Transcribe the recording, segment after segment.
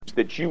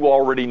that you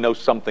already know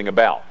something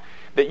about,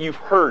 that you've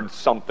heard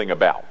something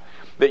about,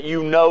 that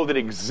you know that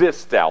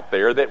exists out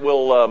there that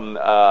will,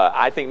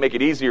 I think, make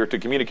it easier to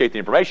communicate the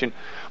information,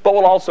 but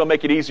will also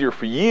make it easier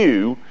for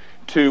you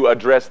to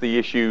address the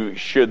issue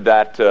should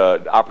that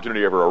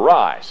opportunity ever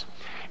arise.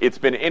 It's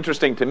been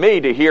interesting to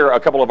me to hear a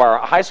couple of our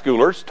high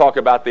schoolers talk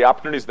about the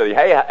opportunities that they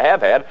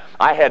have had.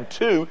 I had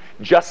two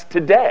just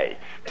today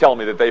tell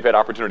me that they've had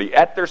opportunity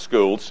at their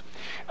schools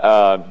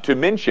to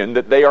mention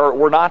that they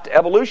were not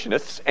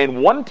evolutionists,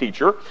 and one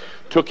teacher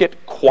took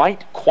it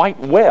quite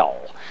well.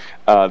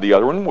 The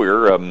other one,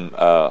 we're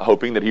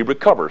hoping that he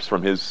recovers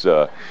from his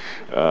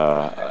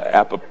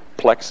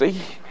apoplexy.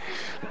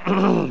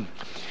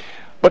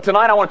 But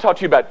tonight I want to talk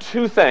to you about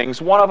two things.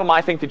 One of them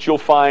I think that you'll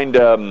find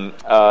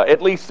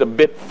at least a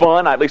bit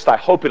fun. At least I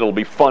hope it'll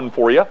be fun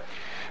for you.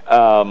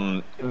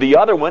 The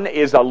other one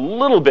is a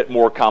little bit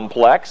more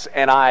complex,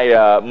 and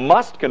I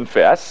must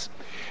confess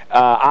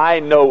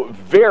I know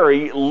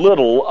very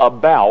little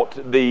about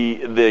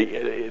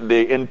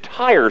the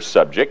entire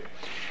subject,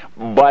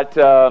 but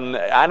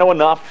I know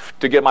enough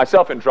to get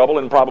myself in trouble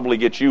and probably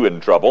get you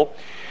in trouble.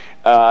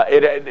 I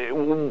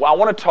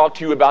want to talk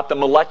to you about the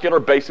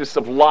molecular basis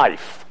of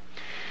life.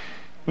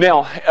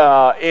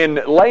 Now, in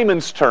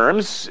layman's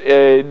terms,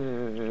 I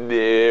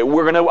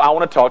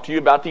want to talk to you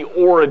about the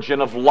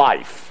origin of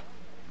life.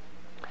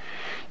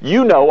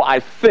 You know, I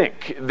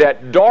think,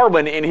 that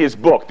Darwin in his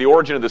book, The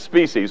Origin of the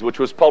Species, which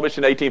was published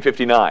in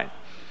 1859,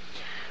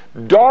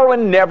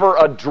 Darwin never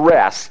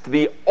addressed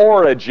the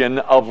origin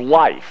of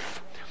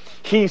life.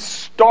 He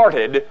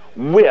started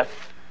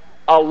with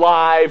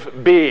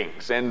alive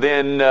beings and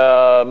then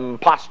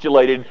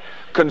postulated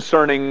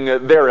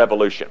concerning their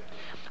evolution.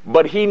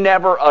 But he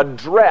never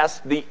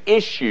addressed the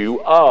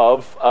issue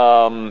of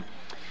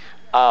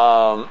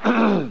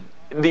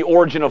the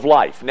origin of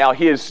life. Now,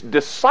 his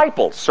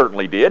disciples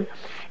certainly did,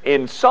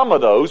 and some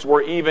of those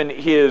were even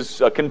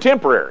his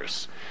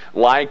contemporaries,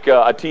 like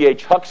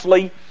T.H.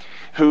 Huxley,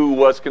 who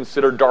was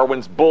considered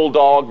Darwin's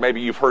bulldog.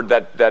 Maybe you've heard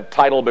that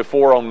title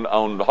before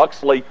on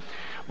Huxley.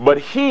 But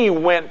he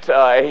went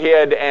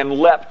ahead and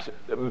leapt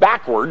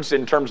backwards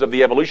in terms of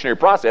the evolutionary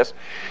process,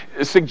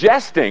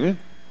 suggesting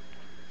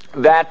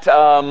that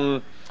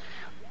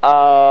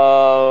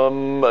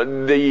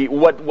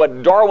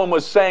what Darwin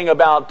was saying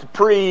about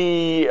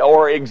pre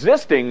or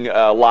existing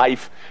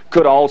life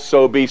could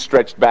also be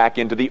stretched back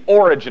into the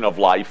origin of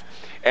life,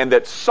 and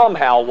that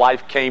somehow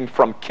life came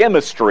from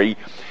chemistry,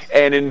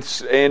 and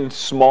in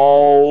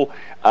small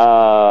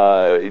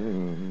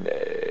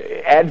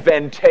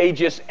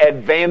advantageous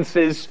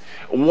advances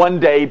one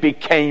day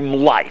became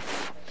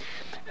life.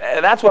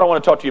 And that's what I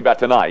want to talk to you about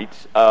tonight,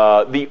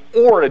 the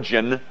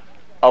origin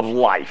of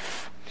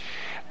life.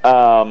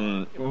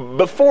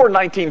 Before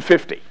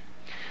 1950,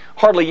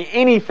 hardly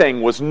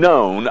anything was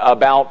known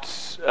about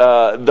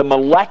the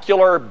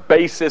molecular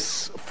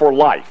basis for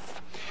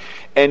life.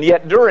 And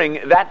yet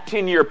during that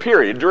 10-year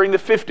period, during the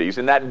 50s,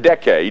 in that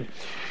decade,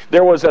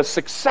 there was a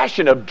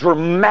succession of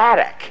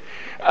dramatic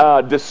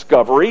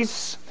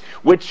discoveries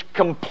which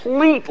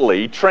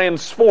completely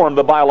transformed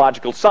the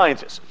biological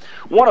sciences.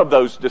 One of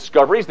those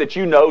discoveries that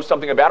you know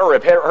something about or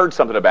have heard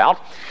something about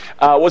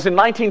was in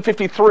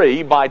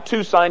 1953 by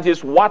two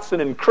scientists,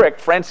 Watson and Crick,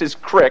 Francis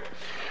Crick,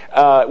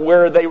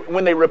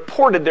 when they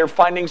reported their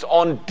findings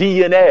on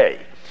DNA.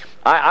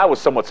 I was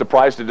somewhat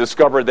surprised to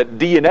discover that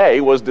DNA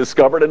was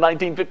discovered in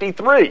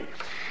 1953.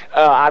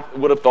 I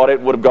would have thought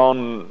it would have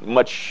been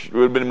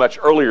much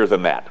earlier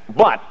than that.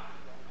 But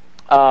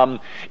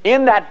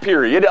in that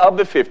period of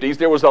the 50s,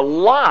 there was a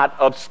lot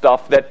of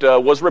stuff that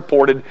was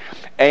reported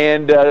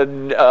and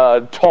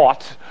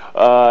taught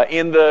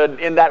in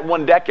that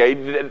one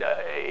decade,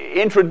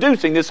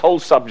 introducing this whole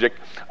subject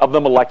of the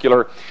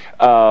molecular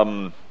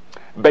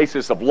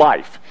basis of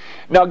life.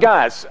 Now,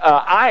 guys,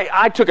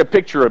 I took a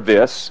picture of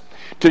this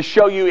to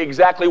show you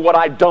exactly what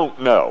I don't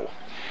know.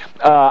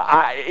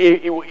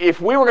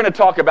 If we were going to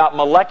talk about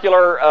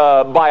molecular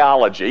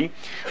biology,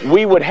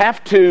 we would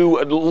have to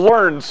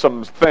learn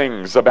some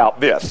things about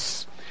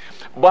this.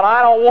 But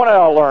I don't want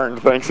to learn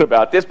things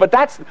about this. But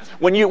that's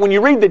when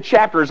you read the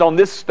chapters on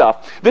this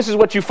stuff, this is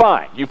what you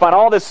find. You find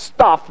all this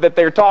stuff that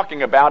they're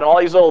talking about, and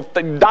all these little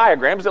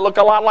diagrams that look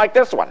a lot like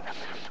this one,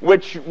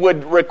 which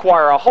would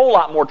require a whole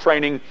lot more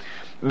training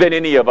than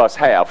any of us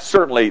have,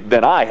 certainly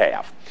than I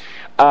have.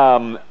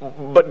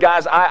 But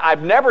guys,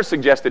 I've never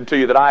suggested to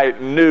you that I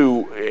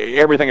knew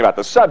everything about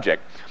the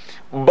subject.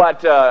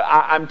 But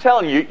I'm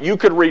telling you, you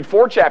could read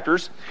 4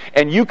 chapters,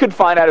 and you could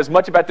find out as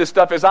much about this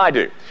stuff as I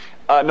do.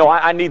 No,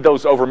 I need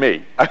those over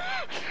me.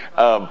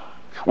 Well,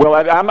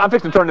 I'm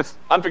fixing to turn this.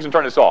 I'm fixing to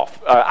turn this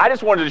off. I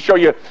just wanted to show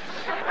you.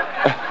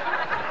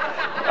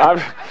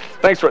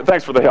 Thanks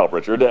for the help,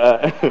 Richard.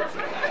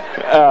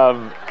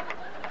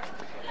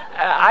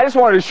 I just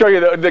wanted to show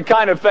you the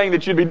kind of thing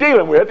that you'd be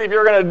dealing with if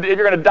you're going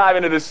to dive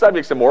into this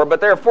subject some more. But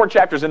there are 4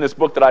 chapters in this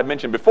book that I've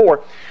mentioned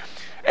before,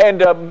 and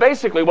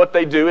basically what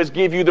they do is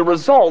give you the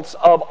results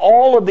of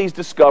all of these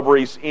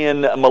discoveries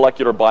in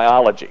molecular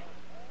biology.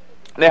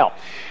 Now,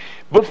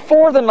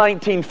 before the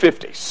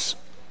 1950s,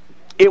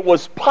 it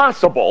was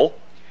possible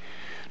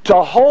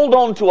to hold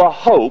on to a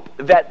hope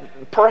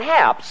that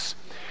perhaps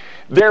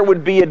there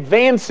would be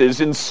advances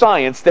in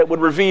science that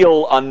would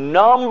reveal a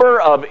number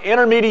of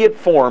intermediate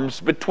forms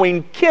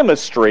between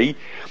chemistry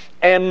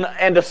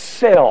and a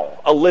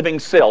cell, a living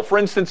cell. For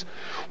instance,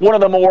 one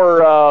of the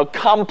more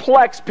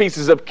complex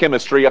pieces of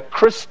chemistry, a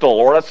crystal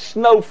or a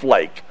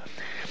snowflake,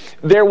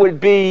 there would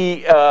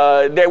be,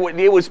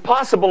 it was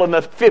possible in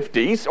the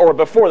 50s, or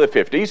before the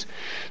 50s,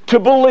 to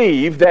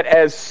believe that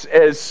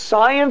as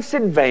science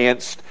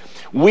advanced,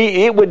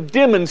 it would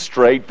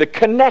demonstrate the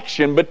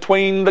connection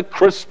between the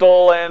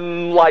crystal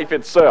and life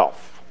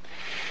itself.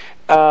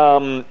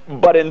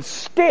 But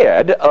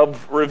instead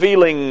of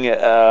revealing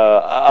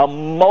a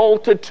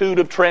multitude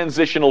of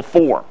transitional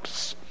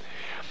forms,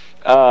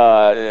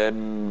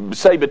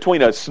 say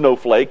between a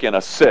snowflake and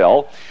a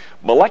cell,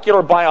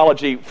 molecular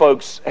biology,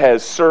 folks,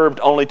 has served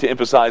only to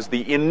emphasize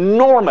the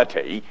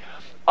enormity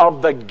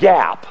of the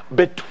gap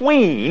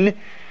between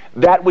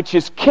that which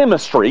is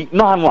chemistry,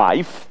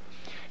 non-life,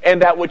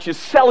 and that which is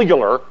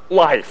cellular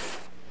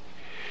life.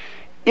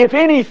 If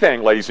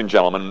anything, ladies and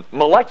gentlemen,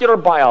 molecular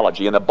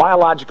biology and the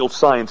biological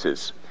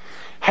sciences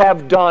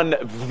have done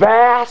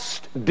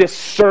vast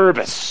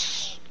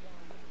disservice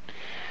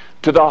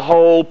to the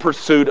whole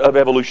pursuit of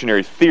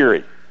evolutionary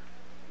theory.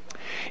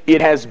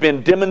 It has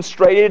been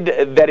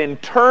demonstrated that in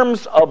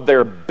terms of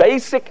their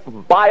basic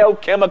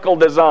biochemical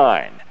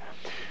design,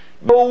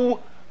 no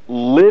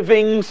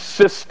living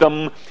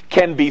system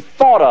can be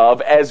thought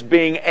of as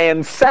being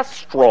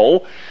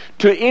ancestral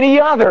to any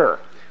other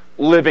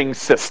living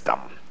system.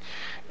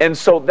 And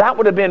so that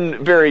would have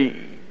been very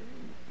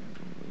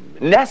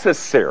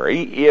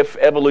necessary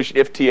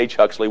if T.H.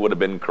 Huxley would have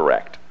been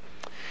correct.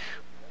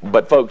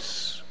 But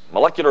folks,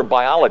 molecular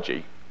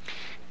biology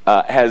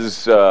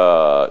has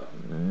done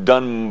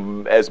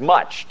as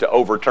much to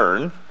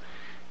overturn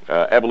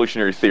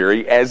evolutionary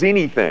theory as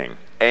anything.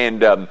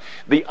 And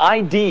the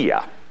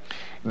idea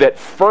that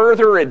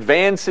further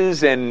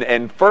advances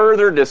and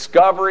further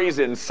discoveries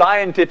in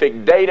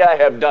scientific data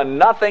have done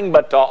nothing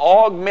but to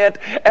augment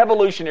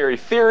evolutionary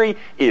theory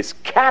is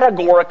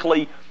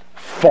categorically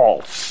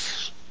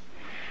false.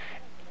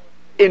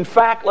 In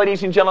fact,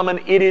 ladies and gentlemen,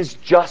 it is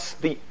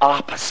just the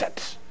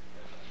opposite.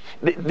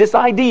 This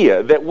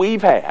idea that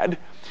we've had,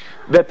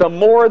 that the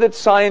more that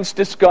science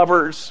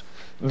discovers,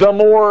 the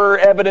more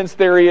evidence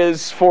there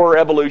is for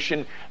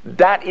evolution,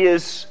 that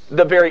is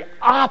the very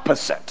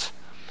opposite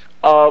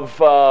of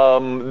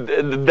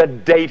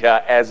the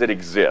data as it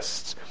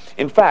exists.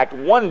 In fact,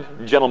 one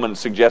gentleman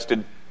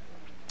suggested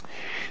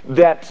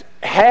that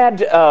had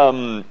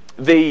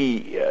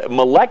the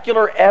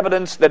molecular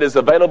evidence that is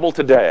available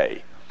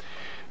today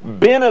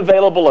been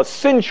available a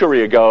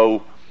century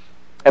ago,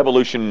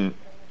 evolution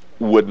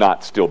would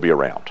not still be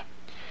around.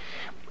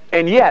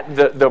 And yet,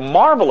 the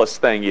marvelous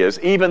thing is,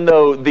 even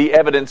though the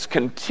evidence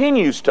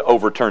continues to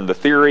overturn the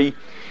theory,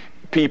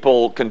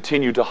 people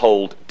continue to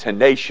hold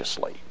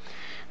tenaciously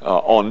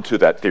onto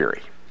that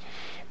theory.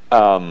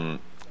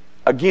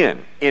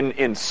 Again,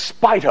 in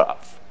spite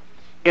of,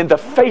 in the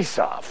face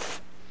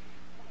of,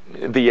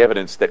 the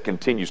evidence that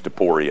continues to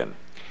pour in.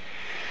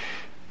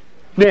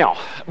 Now,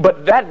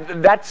 but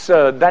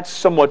that's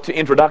somewhat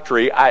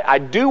introductory. I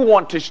do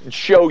want to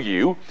show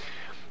you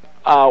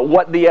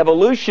what the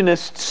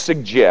evolutionist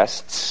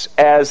suggests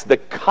as the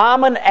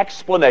common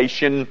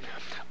explanation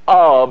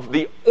of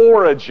the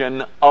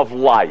origin of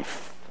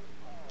life.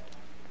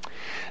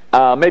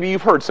 Maybe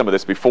you've heard some of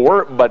this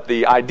before, but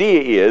the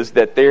idea is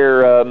that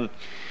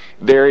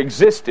there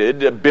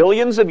existed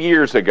billions of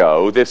years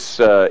ago this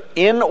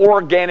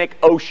inorganic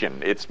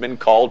ocean. It's been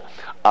called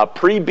a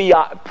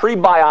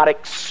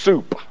prebiotic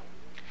soup.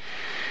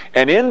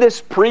 And in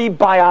this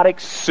prebiotic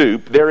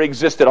soup, there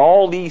existed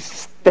all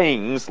these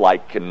things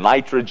like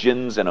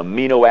nitrogens and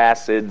amino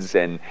acids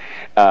and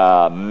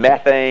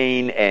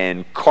methane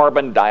and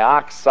carbon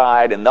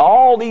dioxide, and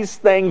all these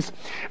things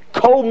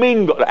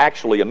commingled,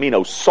 actually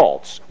amino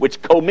salts,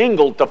 which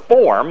commingled to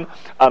form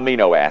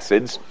amino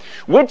acids,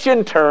 which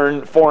in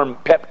turn formed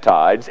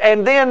peptides,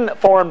 and then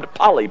formed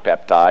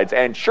polypeptides,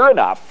 and sure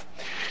enough,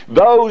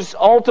 those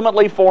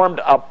ultimately formed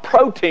a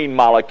protein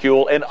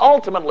molecule and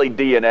ultimately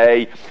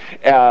DNA,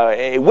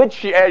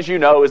 which, as you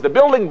know, is the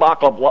building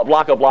block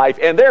of life,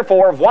 and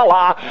therefore,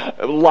 voila,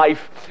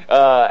 life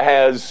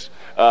has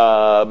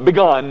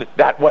begun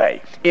that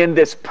way. In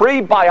this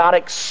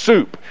prebiotic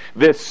soup,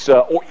 this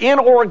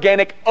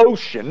inorganic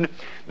ocean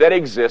that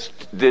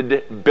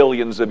existed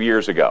billions of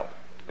years ago.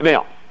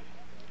 Now,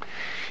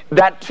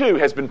 that too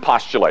has been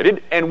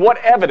postulated, and what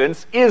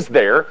evidence is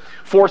there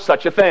for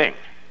such a thing?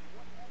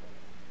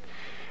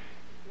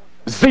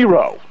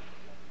 Zero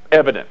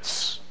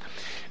evidence.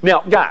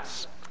 Now,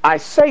 guys, I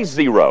say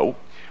zero,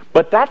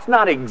 but that's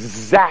not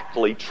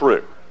exactly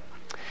true.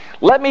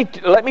 Let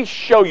me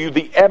show you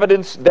the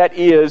evidence that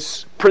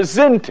is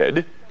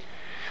presented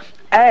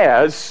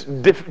as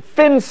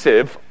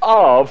defensive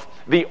of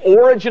the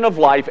origin of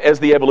life as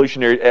the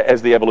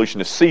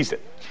evolutionist sees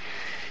it.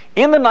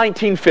 In the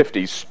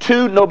 1950s,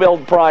 two Nobel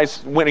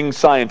Prize winning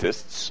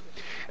scientists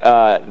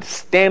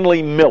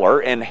Stanley Miller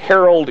and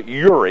Harold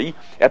Urey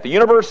at the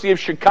University of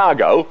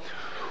Chicago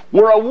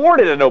were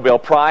awarded a Nobel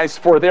Prize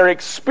for their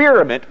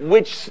experiment,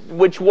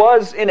 which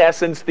was, in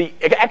essence, the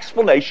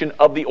explanation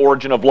of the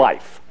origin of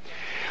life.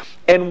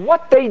 And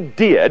what they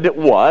did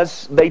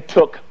was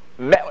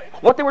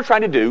what they were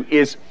trying to do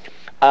is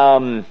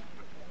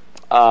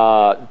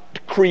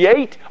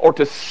create or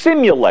to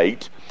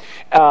simulate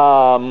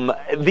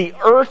the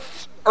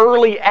Earth's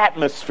early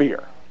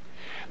atmosphere.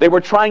 They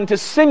were trying to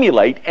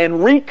simulate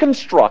and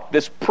reconstruct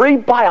this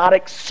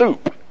prebiotic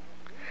soup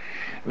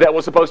that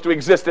was supposed to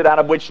exist out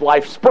of which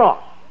life sprung.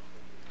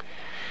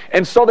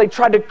 And so they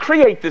tried to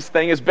create this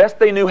thing as best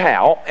they knew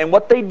how, and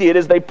what they did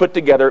is they put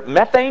together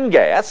methane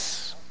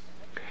gas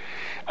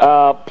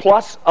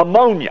plus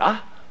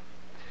ammonia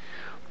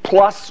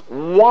plus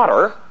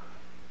water,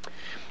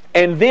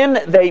 and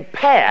then they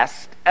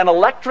passed an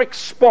electric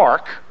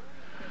spark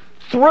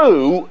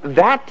through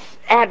that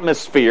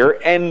atmosphere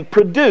and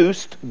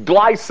produced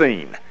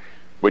glycine,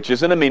 which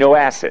is an amino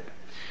acid,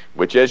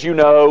 which, as you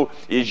know,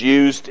 is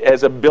used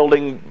as a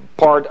building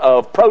part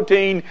of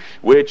protein,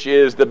 which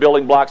is the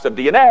building blocks of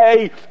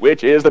DNA,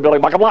 which is the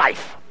building block of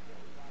life.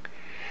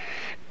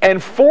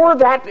 And for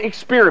that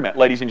experiment,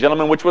 ladies and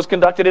gentlemen, which was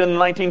conducted in the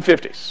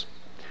 1950s,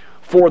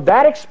 for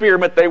that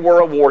experiment they were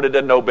awarded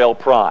a Nobel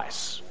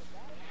Prize.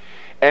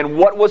 And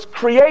what was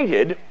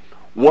created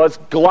was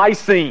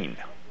glycine.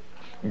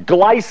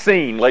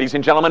 Glycine, ladies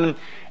and gentlemen,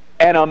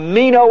 an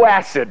amino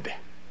acid.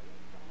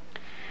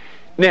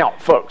 Now,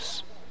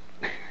 folks,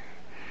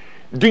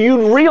 do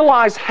you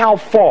realize how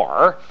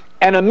far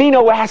an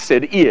amino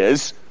acid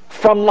is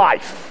from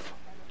life?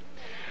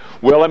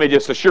 Well, let me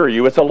just assure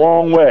you, it's a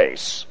long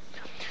ways.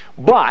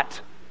 But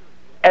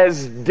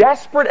as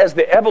desperate as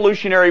the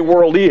evolutionary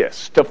world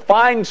is to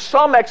find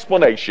some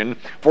explanation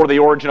for the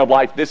origin of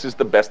life, this is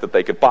the best that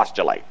they could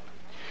postulate.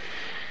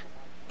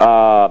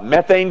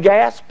 Methane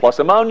gas plus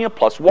ammonia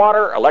plus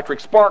water, electric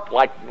spark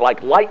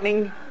like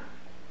lightning,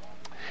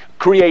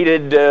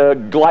 created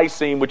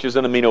glycine, which is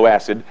an amino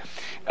acid.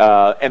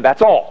 And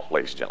that's all,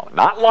 ladies and gentlemen.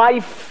 Not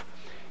life,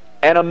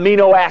 an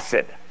amino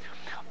acid.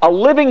 A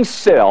living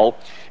cell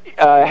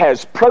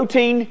has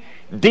protein,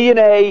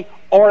 DNA,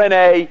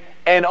 RNA,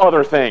 and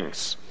other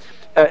things.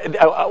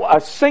 A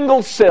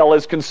single cell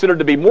is considered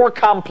to be more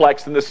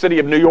complex than the city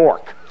of New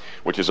York,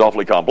 which is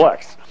awfully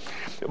complex.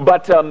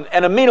 But an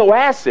amino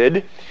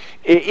acid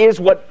is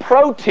what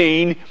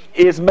protein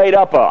is made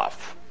up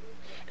of.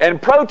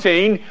 And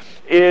protein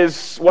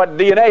is what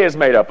DNA is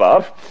made up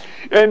of.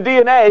 And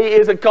DNA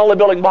is called the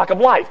building block of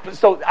life.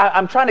 So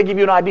I'm trying to give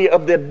you an idea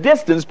of the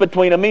distance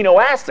between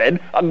amino acid,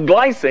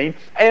 glycine,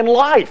 and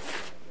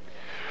life.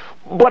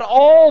 But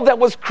all that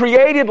was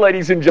created,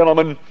 ladies and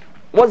gentlemen,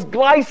 was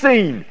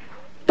glycine.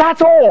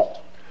 That's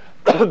all.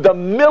 The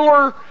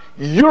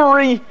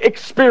Miller-Urey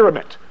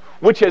experiment,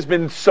 which has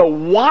been so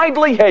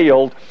widely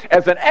hailed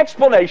as an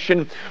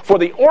explanation for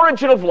the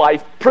origin of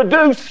life,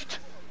 produced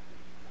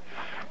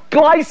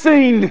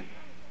glycine.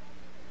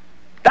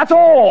 That's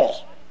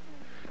all.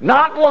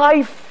 Not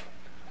life,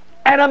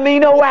 an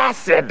amino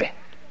acid.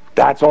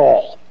 That's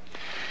all.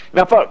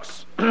 Now,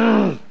 folks,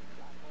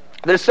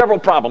 there's several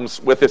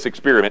problems with this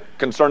experiment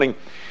concerning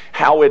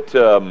how it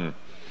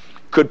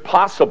could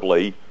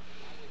possibly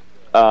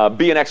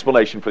be an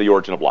explanation for the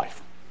origin of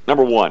life.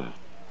 Number one,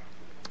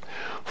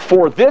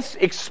 for this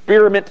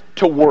experiment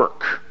to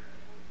work,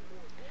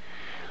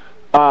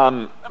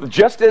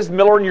 just as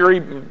Miller and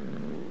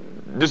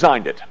Urey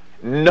designed it,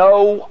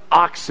 no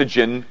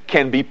oxygen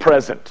can be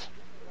present.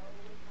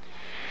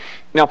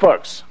 Now,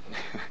 folks,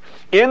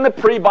 in the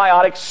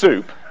prebiotic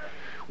soup,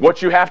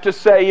 what you have to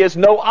say is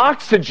no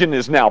oxygen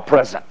is now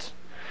present.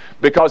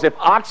 Because if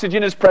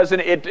oxygen is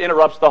present, it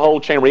interrupts the whole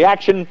chain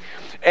reaction.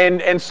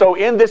 And so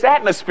in this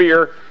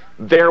atmosphere,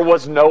 there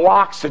was no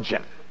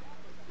oxygen.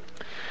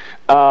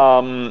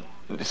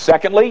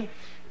 Secondly,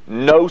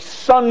 no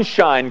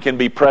sunshine can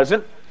be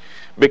present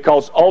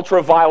because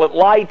ultraviolet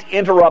light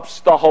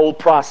interrupts the whole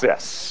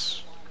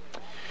process.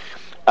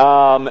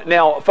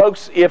 Now,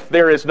 folks, if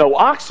there is no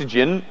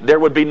oxygen, there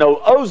would be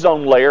no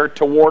ozone layer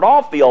to ward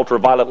off the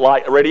ultraviolet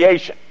light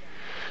radiation.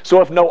 So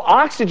if no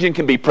oxygen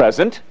can be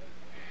present,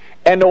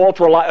 and no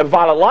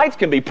ultraviolet lights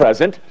can be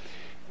present,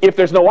 if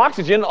there's no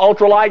oxygen,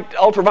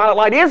 ultraviolet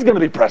light is going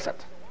to be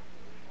present.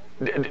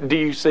 Do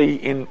you see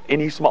in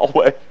any small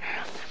way?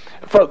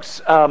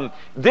 Folks,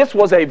 this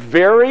was a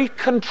very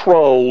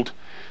controlled,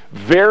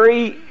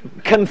 very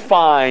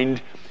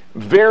confined,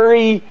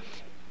 very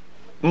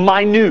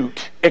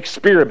minute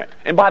experiment.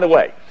 And by the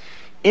way,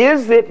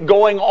 is it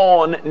going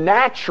on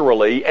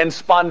naturally and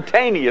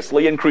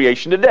spontaneously in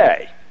creation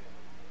today?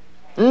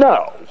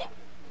 No.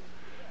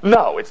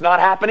 No, it's not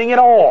happening at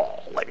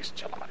all, ladies and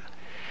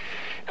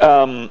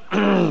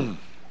gentlemen.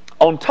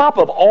 On top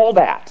of all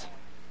that,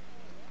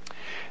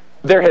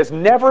 there has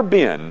never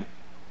been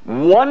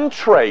one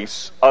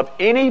trace of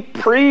any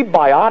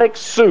prebiotic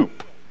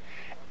soup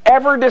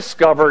ever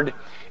discovered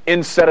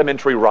in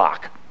sedimentary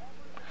rock.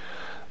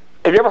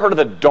 Have you ever heard of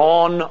the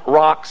Dawn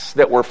rocks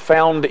that were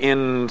found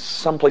in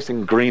someplace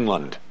in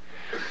Greenland?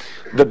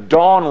 The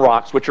Dawn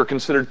rocks, which are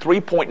considered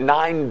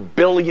 3.9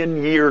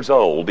 billion years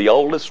old, the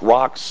oldest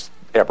rocks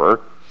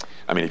ever.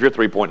 I mean, if you're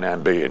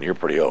 3.9 billion, you're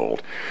pretty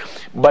old.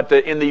 But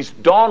in these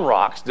Dawn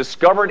rocks,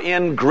 discovered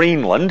in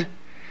Greenland,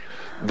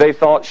 they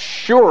thought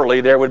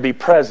surely there would be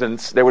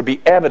evidence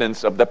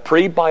of the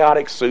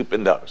prebiotic soup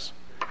in those.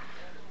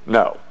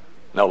 No,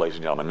 ladies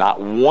and gentlemen, not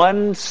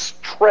one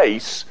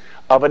trace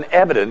of an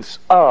evidence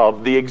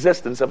of the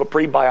existence of a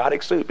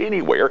prebiotic soup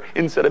anywhere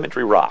in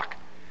sedimentary rock.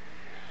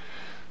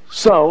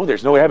 So,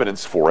 there's no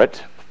evidence for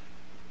it.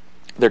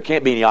 There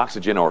can't be any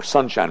oxygen or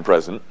sunshine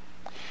present.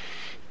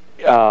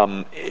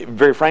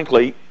 Very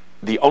frankly,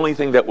 the only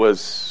thing that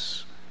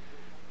was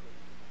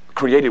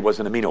created was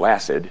an amino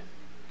acid.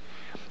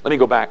 Let me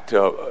go back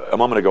to a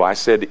moment ago. I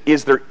said,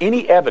 is there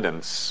any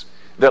evidence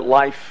that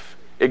life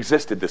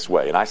existed this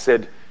way? And I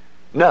said,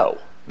 no,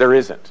 there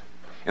isn't.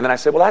 And then I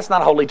said, well, that's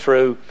not wholly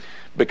true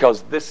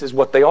because this is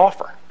what they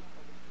offer.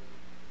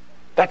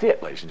 That's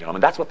it, ladies and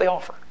gentlemen. That's what they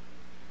offer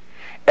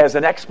as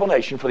an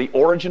explanation for the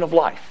origin of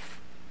life.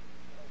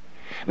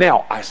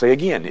 Now, I say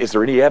again, is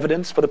there any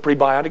evidence for the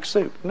prebiotic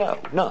soup? No,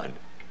 none.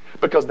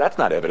 Because that's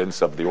not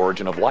evidence of the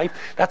origin of life.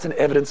 That's an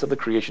evidence of the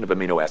creation of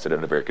amino acid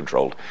in a very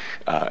controlled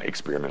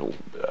experimental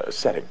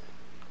setting.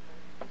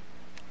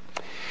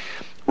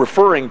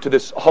 Referring to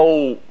this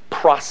whole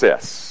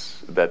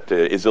process that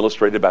is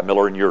illustrated by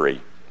Miller and Urey,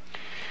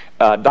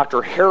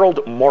 Dr.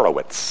 Harold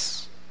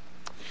Morowitz,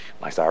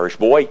 nice Irish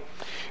boy,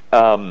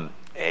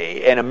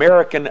 an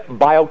American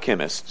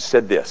biochemist,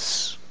 said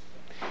this: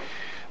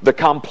 the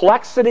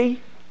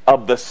complexity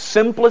of the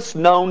simplest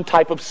known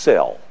type of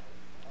cell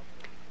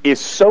is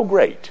so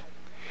great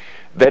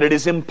that it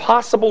is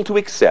impossible to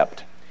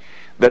accept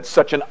that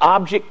such an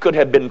object could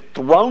have been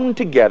thrown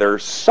together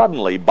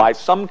suddenly by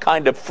some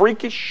kind of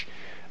freakish,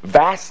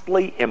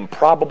 vastly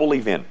improbable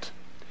event.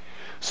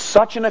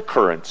 Such an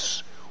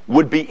occurrence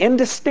would be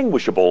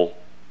indistinguishable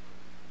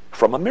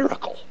from a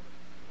miracle.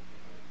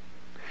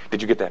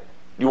 Did you get that?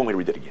 You want me to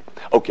read that again?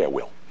 Okay, I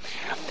will.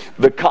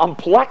 The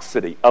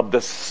complexity of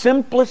the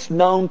simplest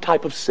known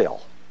type of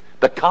cell,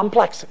 the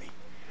complexity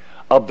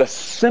of the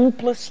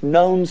simplest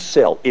known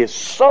cell is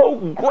so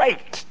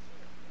great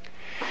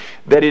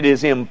that it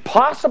is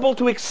impossible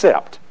to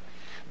accept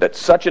that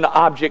such an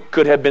object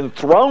could have been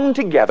thrown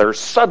together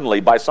suddenly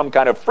by some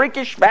kind of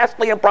freakish,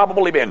 vastly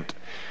improbable event.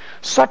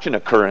 Such an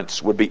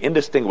occurrence would be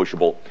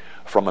indistinguishable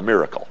from a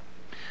miracle.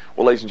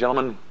 Well, ladies and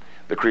gentlemen,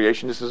 the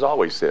creationists has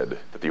always said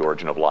that the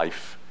origin of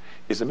life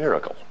is a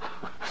miracle.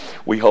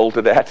 We hold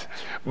to that.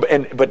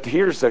 But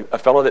here's a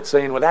fellow that's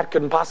saying, well, that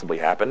couldn't possibly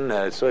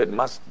happen. So it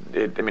must,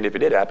 if it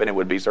did happen, it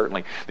would be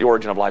certainly, the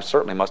origin of life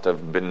certainly must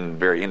have been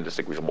very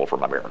indistinguishable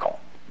from a miracle.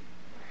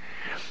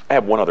 I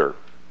have one other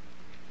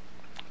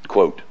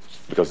quote,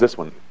 because this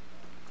one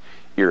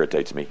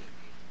irritates me.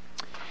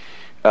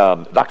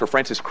 Dr.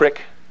 Francis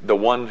Crick, the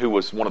one who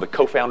was one of the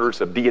co-founders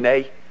of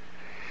DNA,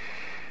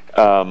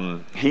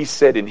 he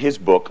said in his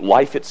book,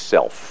 Life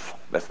Itself,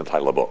 that's the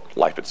title of the book,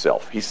 Life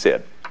Itself, he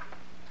said,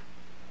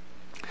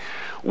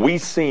 we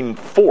seem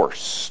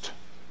forced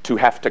to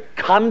have to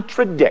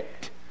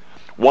contradict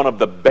one of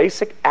the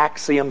basic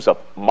axioms of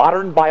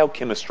modern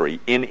biochemistry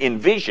in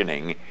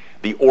envisioning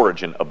the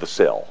origin of the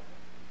cell.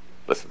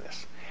 Listen to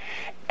this.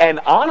 An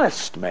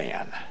honest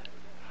man,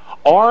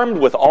 armed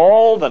with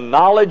all the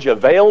knowledge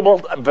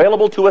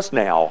available to us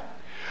now,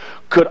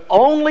 could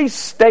only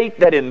state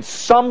that in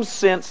some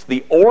sense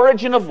the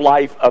origin of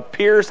life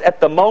appears at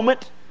the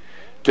moment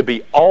to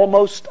be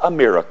almost a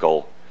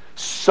miracle.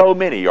 So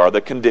many are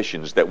the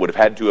conditions that would have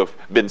had to have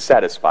been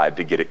satisfied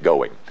to get it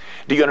going.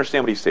 Do you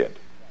understand what he said?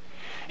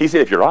 He said,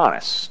 if you're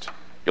honest,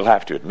 you'll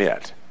have to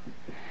admit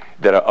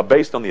that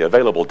based on the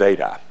available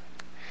data,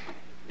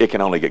 it can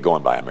only get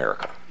going by a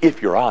miracle.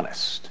 If you're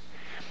honest.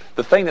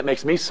 The thing that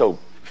makes me so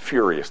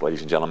furious,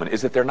 ladies and gentlemen,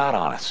 is that they're not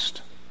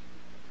honest.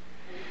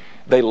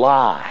 They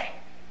lie.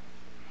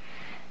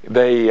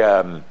 They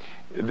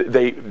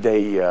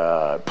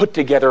put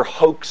together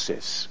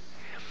hoaxes.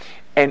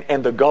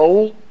 And the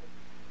goal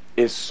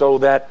is so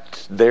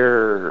that they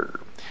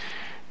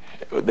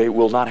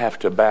will not have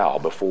to bow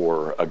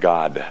before a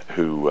God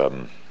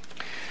who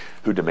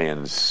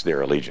demands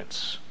their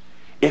allegiance.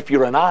 If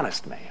you're an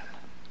honest man,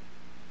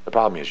 the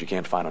problem is you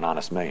can't find an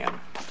honest man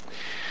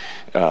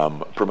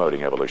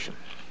promoting evolution.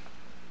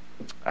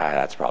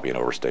 That's probably an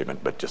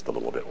overstatement, but just a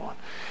little bit one.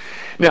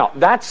 Now,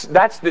 that's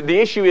the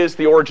issue is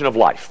the origin of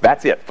life.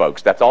 That's it,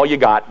 folks. That's all you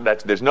got.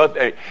 There's no.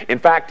 In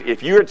fact,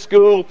 if you're at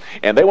school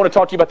and they want to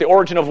talk to you about the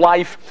origin of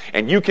life,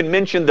 and you can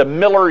mention the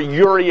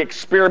Miller-Urey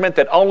experiment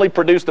that only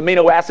produced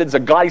amino acids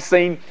of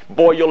glycine,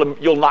 boy,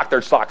 you'll knock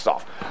their socks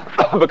off,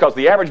 because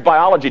the average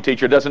biology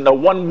teacher doesn't know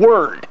one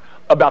word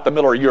about the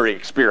Miller-Urey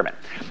experiment.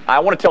 I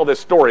want to tell this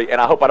story, and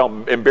I hope I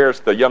don't embarrass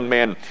the young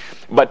man,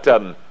 but.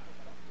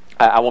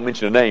 I won't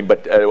mention a name,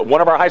 but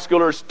one of our high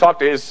schoolers talked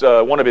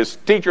to one of his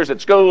teachers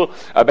at school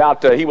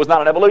about he was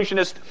not an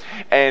evolutionist,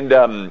 and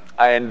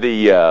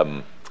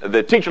the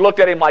teacher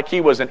looked at him like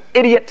he was an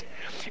idiot,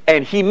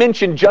 and he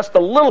mentioned just a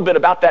little bit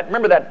about that.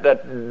 Remember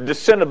that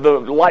descent of the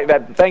light,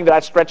 that thing that I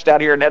stretched out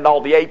here and had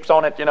all the apes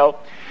on it, you know?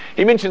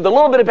 He mentioned a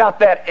little bit about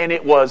that, and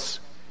it was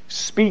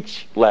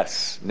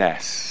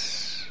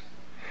speechlessness.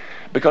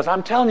 Because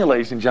I'm telling you,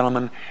 ladies and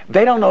gentlemen,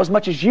 they don't know as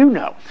much as you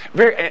know.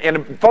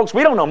 And folks,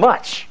 we don't know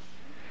much,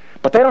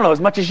 but they don't know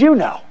as much as you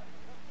know.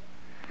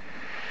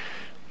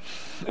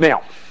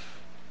 Now,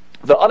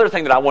 the other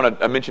thing that I want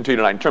to mention to you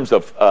tonight in terms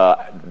of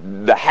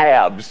the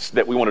halves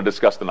that we want to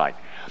discuss tonight,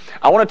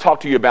 I want to talk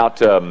to you about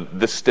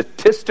the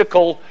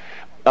statistical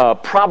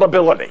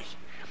probability,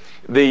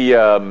 the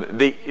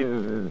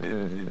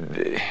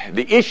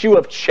issue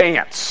of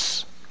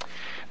chance.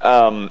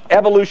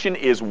 Evolution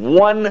is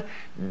one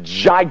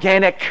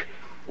gigantic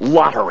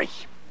lottery.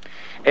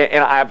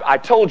 And I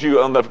told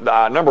you on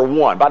the number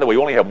one, by the way,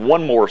 we only have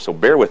one more, so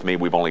bear with me.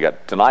 We've only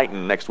got tonight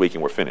and next week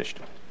and we're finished.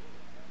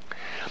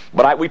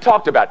 But we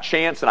talked about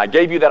chance, and I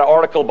gave you that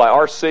article by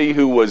R.C.,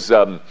 who was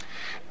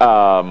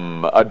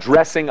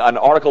addressing an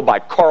article by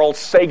Carl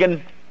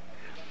Sagan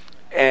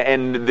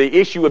and the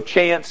issue of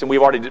chance, and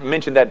we've already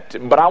mentioned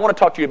that. But I want to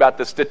talk to you about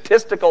the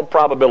statistical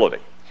probability.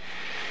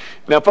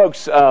 Now,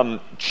 folks,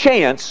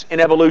 chance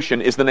in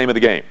evolution is the name of the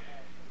game.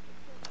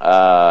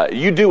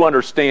 You do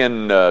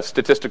understand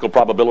statistical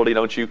probability,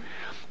 don't you?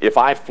 If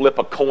I flip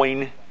a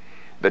coin,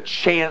 the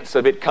chance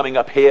of it coming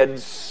up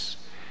heads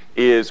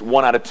is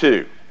 1 out of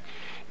 2.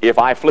 If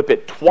I flip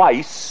it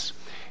twice,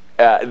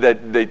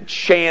 the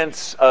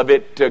chance of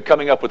it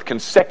coming up with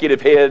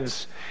consecutive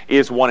heads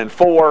is 1 in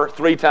 4,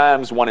 3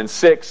 times, 1 in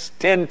 6,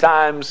 10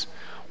 times,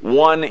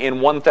 1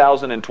 in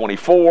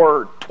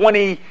 1,024,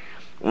 20,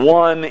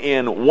 1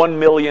 in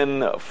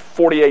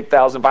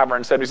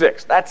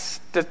 1,048,576. That's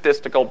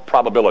statistical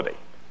probability.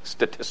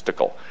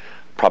 Statistical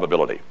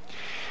probability.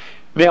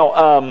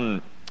 Now,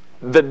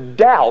 the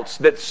doubts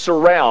that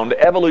surround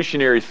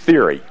evolutionary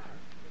theory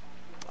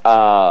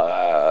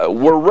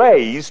were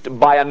raised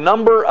by a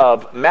number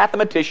of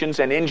mathematicians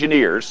and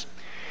engineers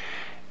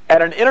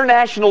at an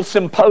international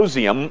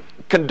symposium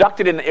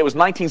conducted in, it was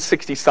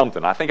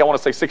 1960-something, I think I want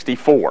to say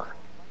 64.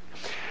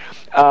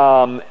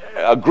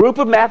 A group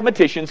of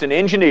mathematicians and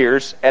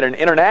engineers at an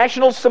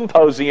international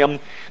symposium.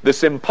 The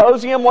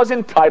symposium was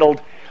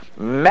entitled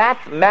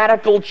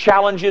Mathematical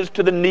Challenges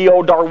to the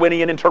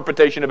Neo-Darwinian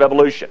Interpretation of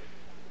Evolution.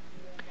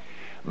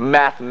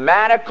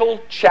 Mathematical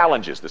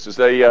challenges. This is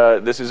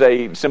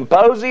a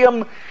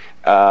symposium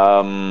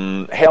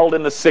held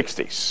in the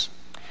 60s.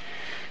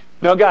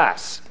 Now,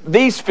 guys,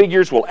 these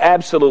figures will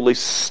absolutely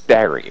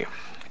stagger you.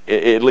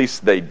 At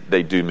least they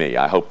do me.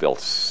 I hope they'll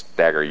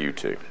stagger you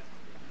too.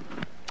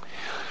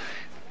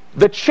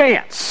 The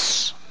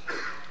chance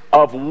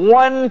of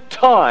 1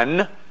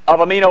 ton of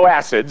amino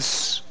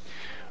acids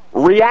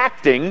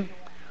reacting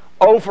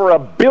over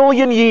 1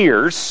 billion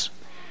years.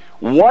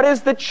 What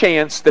is the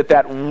chance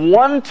that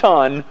 1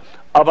 ton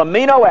of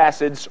amino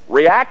acids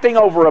reacting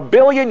over 1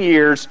 billion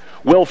years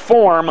will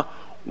form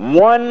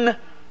 1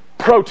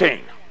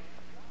 protein?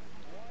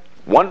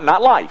 One,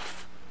 not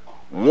life.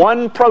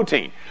 1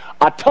 protein.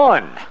 A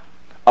ton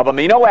of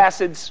amino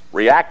acids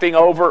reacting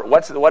over,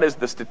 what is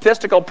the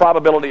statistical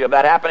probability of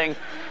that happening?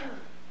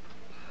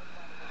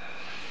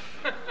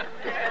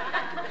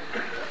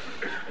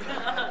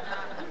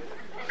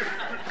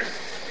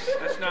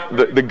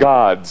 The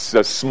gods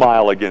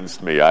smile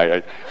against me.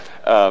 Well,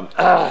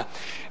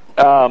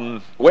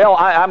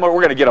 we're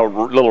going to get a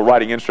little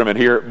writing instrument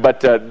here,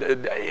 but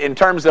in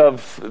terms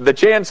of the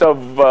chance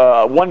of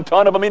 1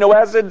 ton of amino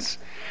acids,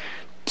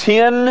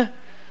 10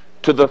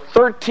 to the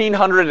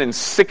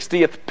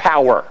 1360th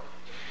power.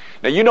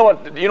 Now you know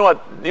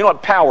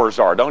what powers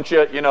are, don't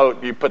you? You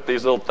know, you put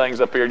these little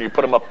things up here and you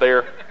put them up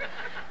there.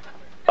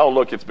 Oh,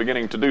 look, it's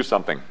beginning to do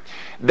something.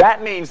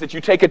 That means that you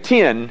take a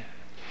 10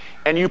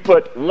 and you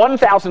put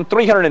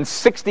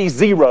 1,360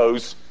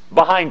 zeros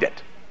behind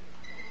it.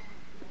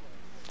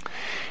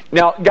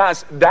 Now,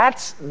 guys,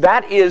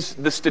 that is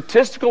the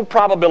statistical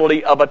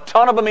probability of a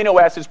ton of amino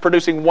acids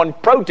producing 1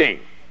 protein,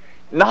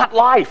 not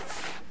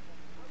life.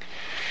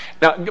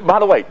 Now, by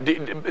the way,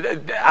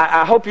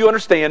 I hope you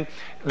understand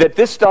that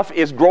this stuff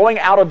is growing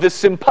out of this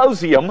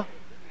symposium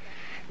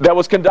that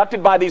was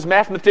conducted by these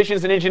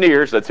mathematicians and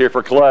engineers. Let's hear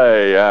for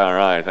Clay. All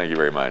right, thank you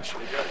very much.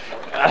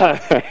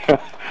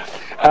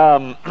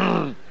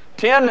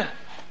 10.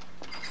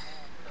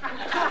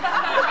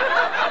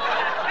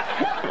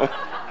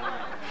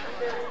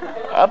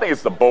 I think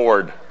it's the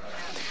board.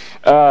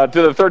 To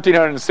the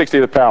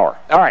 1360th power.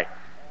 All right.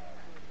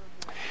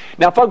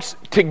 Now, folks,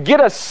 to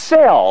get a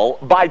cell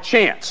by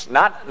chance,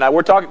 now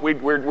we're talking,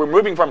 we're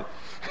moving from,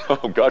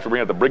 oh gosh, we're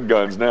bringing out the big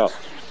guns now.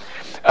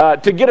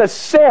 To get a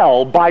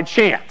cell by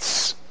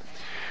chance,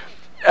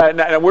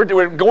 now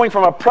we're going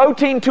from a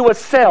protein to a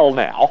cell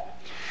now,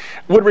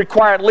 would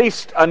require at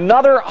least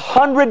another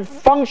 100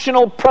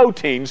 functional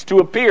proteins to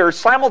appear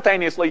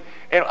simultaneously.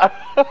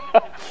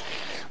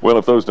 Well,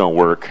 if those don't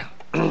work,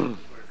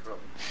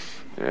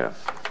 yeah,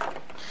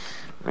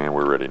 man,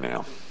 we're ready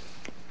now.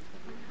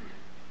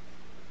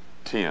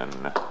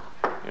 10,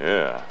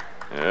 yeah.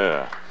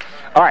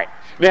 All right,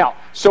 now,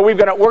 so we're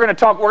going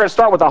to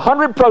start with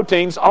 100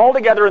 proteins all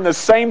together in the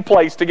same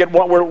place to get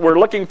what we're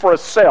looking for a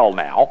cell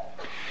now.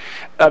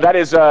 That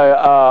is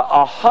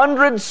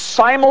 100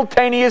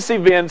 simultaneous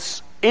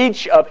events,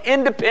 each of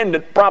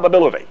independent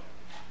probability.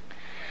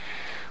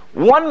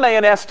 One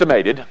man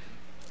estimated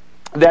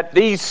that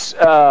these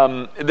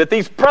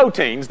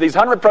proteins, these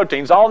 100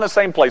 proteins, all in the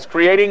same place,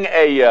 creating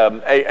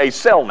a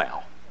cell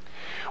now.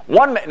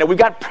 Now we've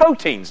got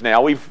proteins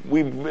now. We're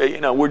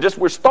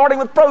starting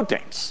with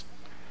proteins.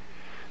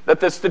 That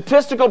the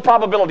statistical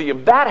probability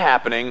of that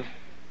happening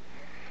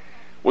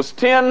was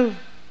 10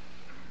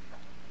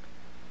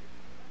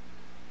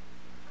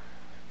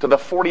 to the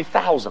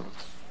 40,000th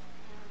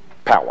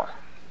power.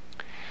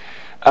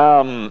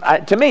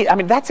 To me,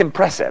 that's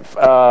impressive.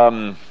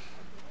 But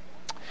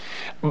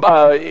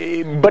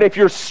if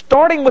you're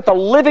starting with a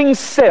living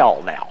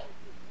cell now,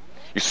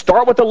 you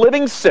start with a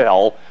living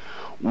cell,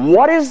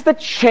 what is the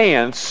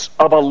chance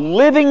of a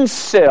living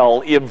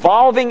cell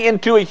evolving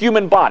into a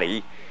human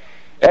body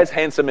as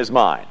handsome as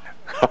mine?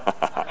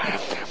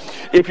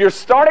 If you're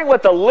starting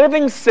with a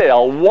living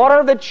cell, what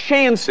are the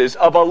chances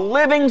of a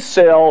living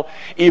cell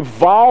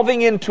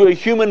evolving into a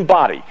human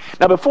body?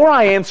 Now, before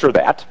I answer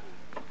that,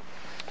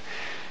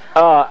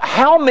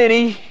 how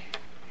many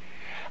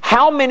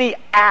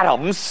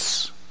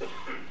atoms,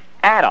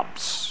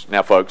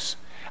 now folks,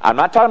 I'm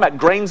not talking about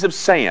grains of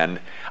sand,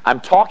 I'm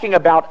talking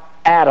about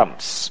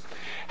atoms.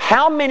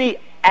 How many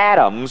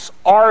atoms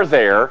are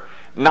there,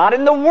 not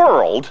in the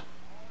world,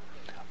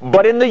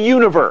 but in the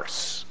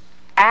universe?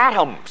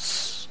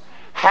 Atoms.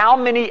 How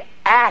many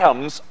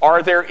atoms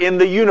are there in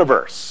the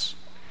universe?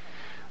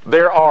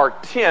 There are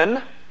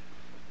 10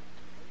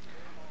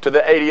 to the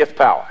 80th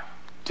power.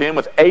 10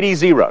 with 80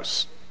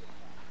 zeros.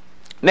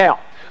 Now,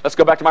 let's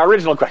go back to my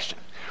original question.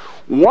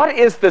 What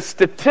is the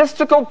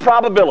statistical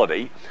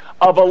probability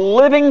of a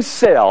living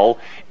cell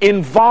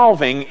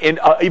evolving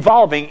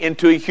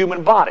into a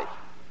human body?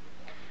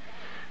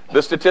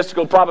 The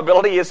statistical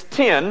probability is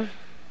 10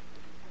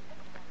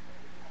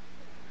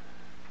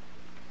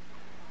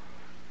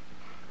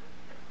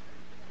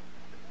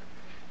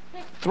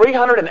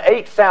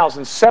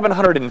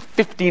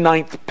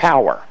 308,759th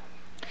power.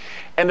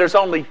 And there's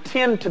only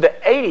 10 to the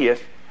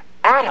 80th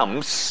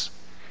atoms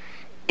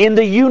in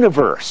the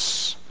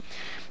universe.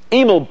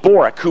 Emil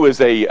Bourque, who is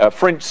a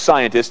French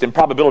scientist and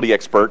probability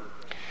expert,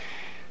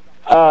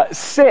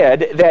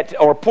 said that,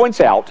 or points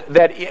out,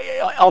 that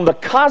on the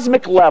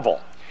cosmic level,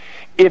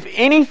 if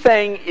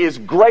anything is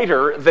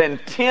greater than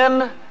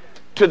 10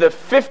 to the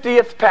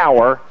 50th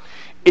power,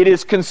 it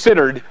is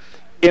considered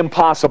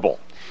impossible.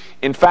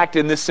 In fact,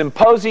 in this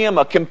symposium,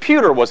 a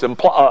computer was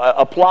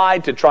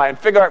applied to try and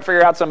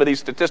figure out some of these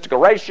statistical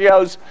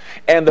ratios,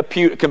 and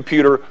the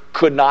computer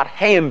could not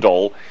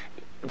handle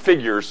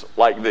figures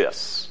like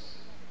this.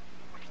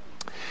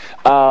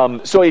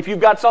 So if you've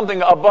got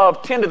something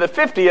above 10 to the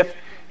 50th,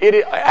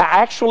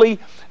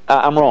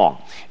 I'm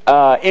wrong.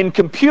 In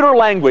computer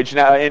language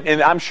now, and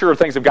I'm sure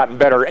things have gotten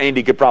better.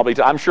 Andy could probably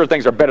I'm sure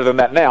things are better than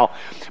that now.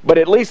 But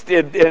at least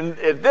in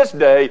this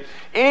day,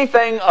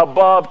 anything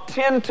above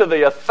 10 to the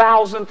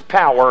 1,000th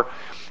power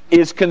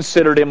is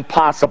considered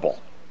impossible.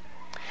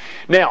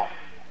 Now,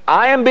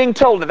 I am being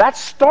told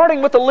that's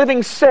starting with a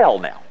living cell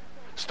now.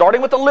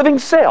 Starting with a living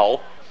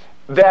cell,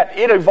 that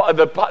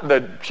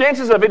the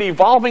chances of it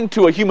evolving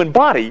to a human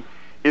body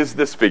is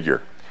this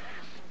figure.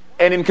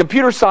 And in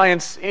computer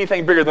science,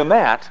 anything bigger than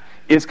that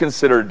is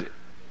considered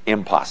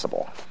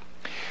impossible.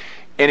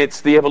 And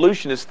it's the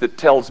evolutionist that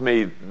tells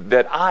me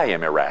that I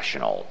am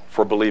irrational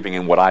for believing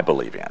in what I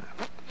believe in.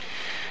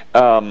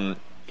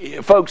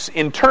 Folks,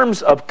 in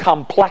terms of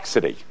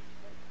complexity,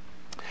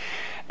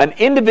 an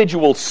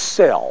individual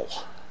cell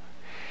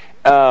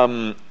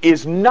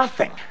is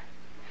nothing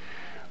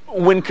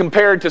when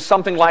compared to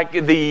something like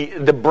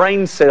the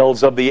brain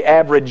cells of the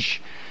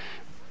average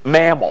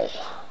mammal.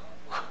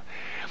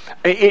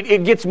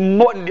 It gets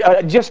more,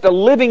 just a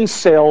living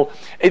cell.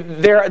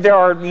 There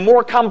are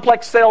more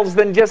complex cells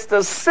than just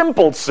a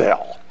simple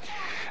cell.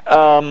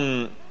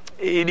 They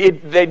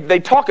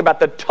talk about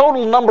the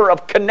total number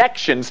of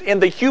connections in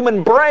the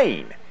human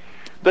brain.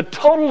 The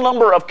total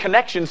number of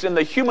connections in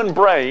the human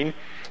brain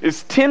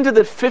is 10 to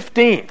the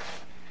 15th.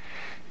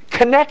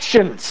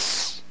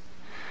 Connections.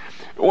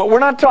 We're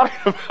not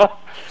talking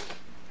about...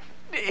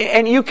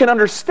 And you can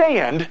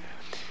understand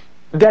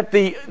that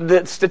the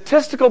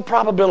statistical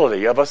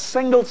probability of a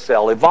single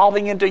cell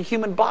evolving into a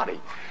human body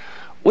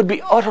would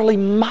be utterly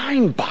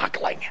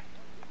mind-boggling.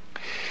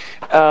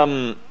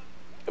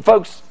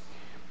 Folks,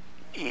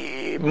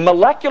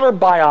 molecular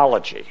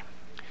biology,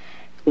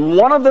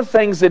 one of the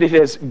things that it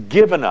has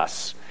given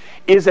us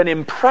is an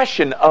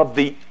impression of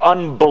the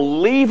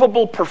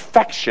unbelievable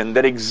perfection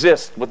that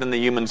exists within the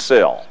human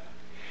cell,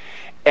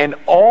 and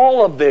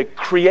all of the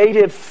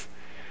creative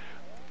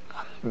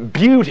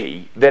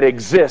beauty that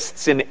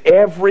exists in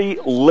every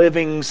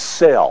living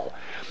cell.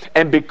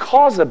 And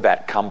because of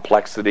that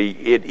complexity,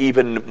 it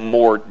even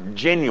more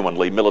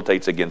genuinely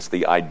militates against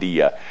the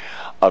idea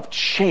of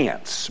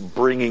chance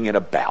bringing it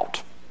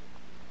about.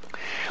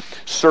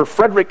 Sir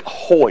Frederick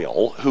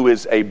Hoyle, who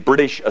is a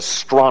British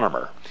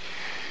astronomer,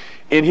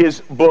 in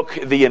his book,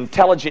 The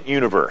Intelligent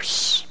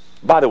Universe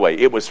 — by the way,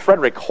 it was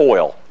Frederick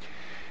Hoyle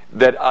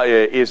that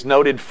is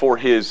noted for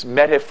his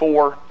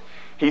metaphor.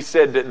 He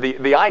said that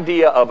the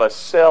idea of a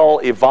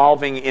cell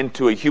evolving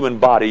into a human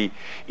body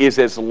is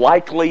as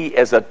likely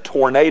as a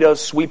tornado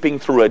sweeping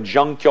through a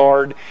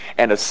junkyard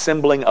and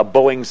assembling a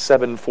Boeing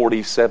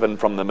 747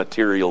 from the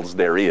materials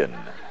therein.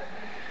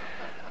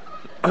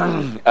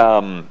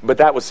 But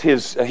that was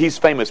he's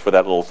famous for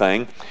that little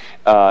thing.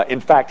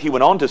 In fact, he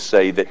went on to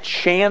say that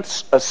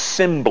chance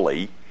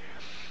assembly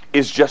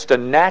is just a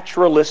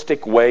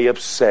naturalistic way of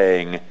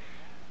saying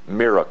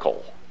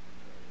miracle.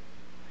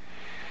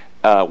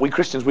 We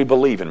Christians, we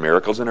believe in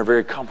miracles and are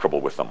very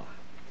comfortable with them.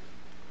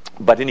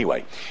 But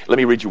anyway, let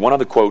me read you one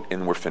other quote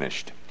and we're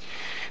finished.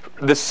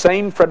 The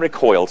same Frederick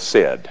Hoyle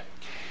said,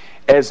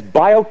 "As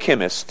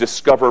biochemists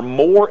discover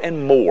more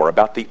and more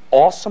about the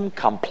awesome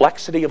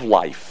complexity of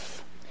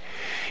life,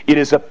 it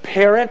is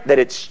apparent that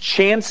its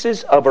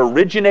chances of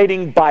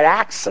originating by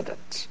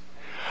accident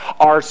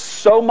are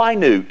so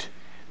minute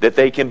that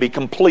they can be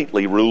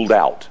completely ruled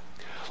out.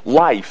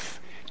 Life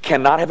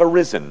cannot have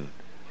arisen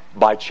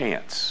by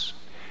chance."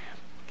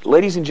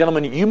 Ladies and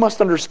gentlemen, you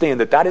must understand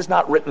that that is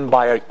not written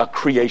by a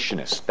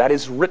creationist. That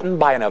is written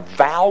by an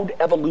avowed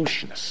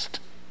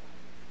evolutionist.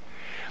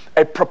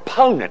 A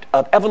proponent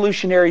of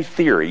evolutionary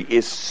theory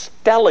is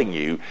telling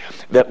you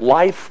that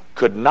life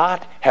could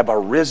not have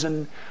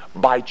arisen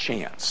by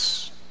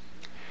chance.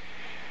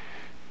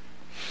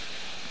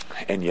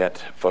 And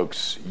yet,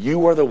 folks,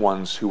 you are the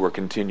ones who are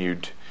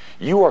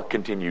we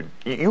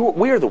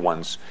are the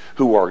ones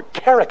who are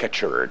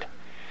caricatured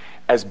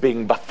as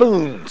being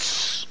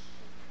buffoons.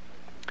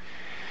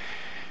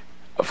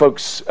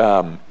 Folks,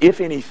 if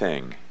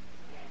anything,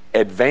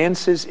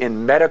 advances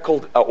in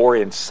medical or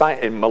in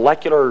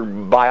molecular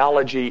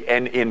biology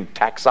and in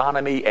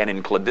taxonomy and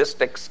in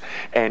cladistics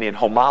and in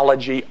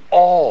homology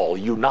all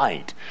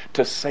unite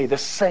to say the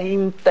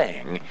same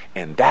thing,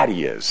 and that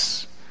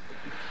is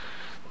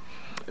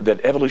that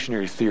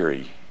evolutionary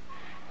theory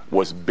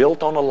was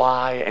built on a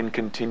lie and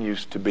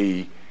continues to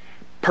be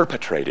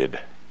perpetrated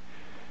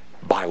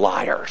by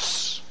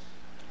liars.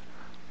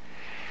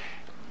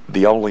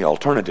 The only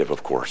alternative,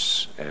 of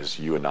course, as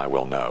you and I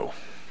well know,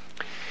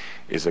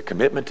 is a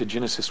commitment to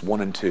Genesis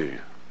 1 and 2,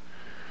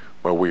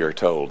 where we are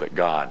told that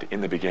God,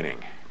 in the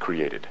beginning,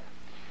 created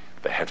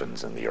the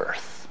heavens and the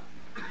earth.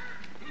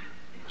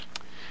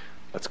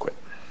 Let's quit.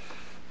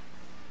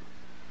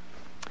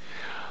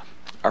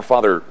 Our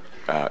Father,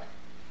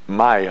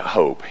 my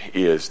hope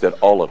is that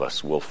all of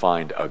us will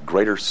find a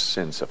greater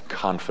sense of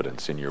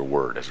confidence in your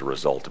word as a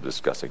result of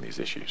discussing these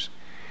issues.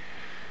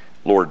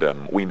 Lord,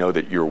 we know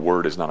that your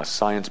word is not a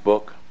science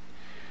book,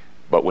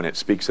 but when it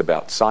speaks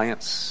about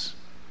science,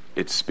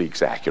 it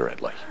speaks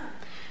accurately.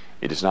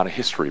 It is not a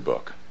history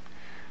book,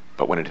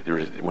 but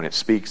when it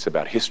speaks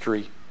about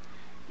history,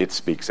 it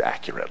speaks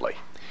accurately.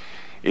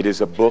 It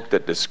is a book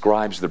that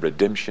describes the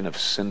redemption of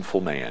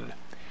sinful man.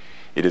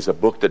 It is a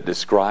book that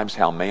describes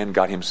how man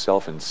got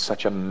himself in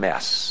such a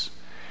mess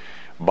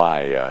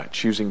by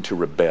choosing to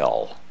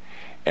rebel,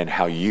 and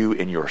how you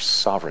in your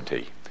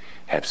sovereignty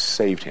have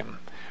saved him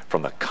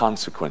from the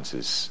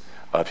consequences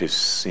of his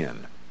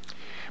sin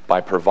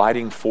by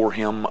providing for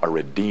him a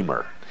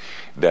redeemer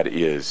that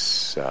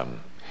is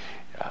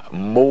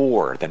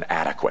more than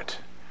adequate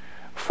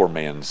for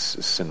man's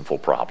sinful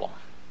problem.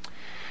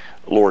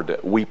 Lord,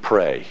 we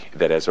pray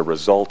that as a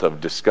result of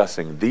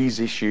discussing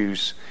these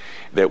issues,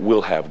 that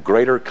we'll have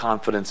greater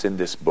confidence in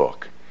this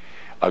book,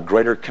 a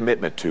greater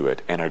commitment to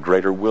it, and a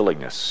greater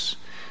willingness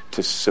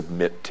to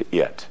submit to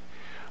it.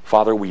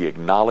 Father, we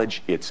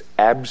acknowledge its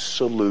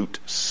absolute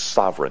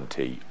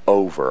sovereignty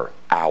over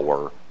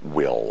our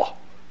will.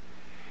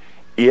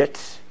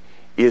 It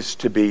is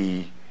to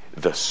be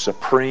the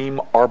supreme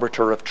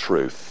arbiter of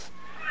truth,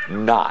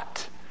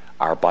 not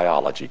our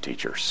biology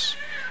teachers.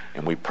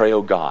 And we pray,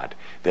 oh God,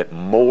 that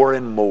more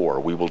and more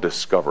we will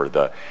discover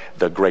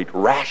the great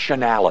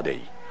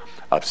rationality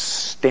of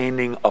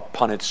standing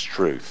upon its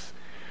truth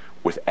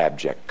with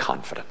abject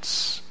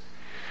confidence.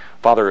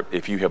 Father,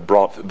 if you have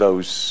brought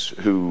those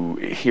who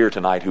here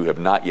tonight who have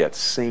not yet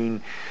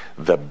seen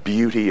the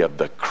beauty of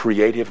the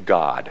creative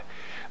God,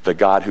 the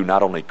God who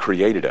not only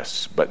created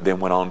us, but then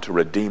went on to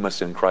redeem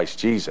us in Christ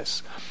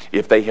Jesus,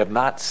 if they have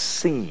not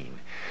seen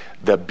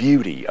the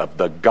beauty of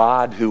the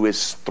God who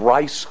is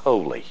thrice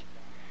holy,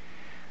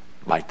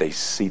 might they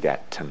see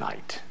that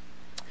tonight.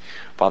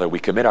 Father, we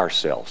commit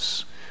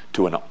ourselves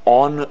to an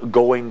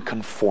ongoing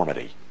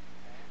conformity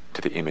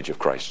to the image of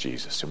Christ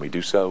Jesus, and we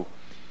do so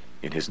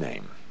in his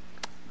name.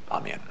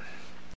 Amen.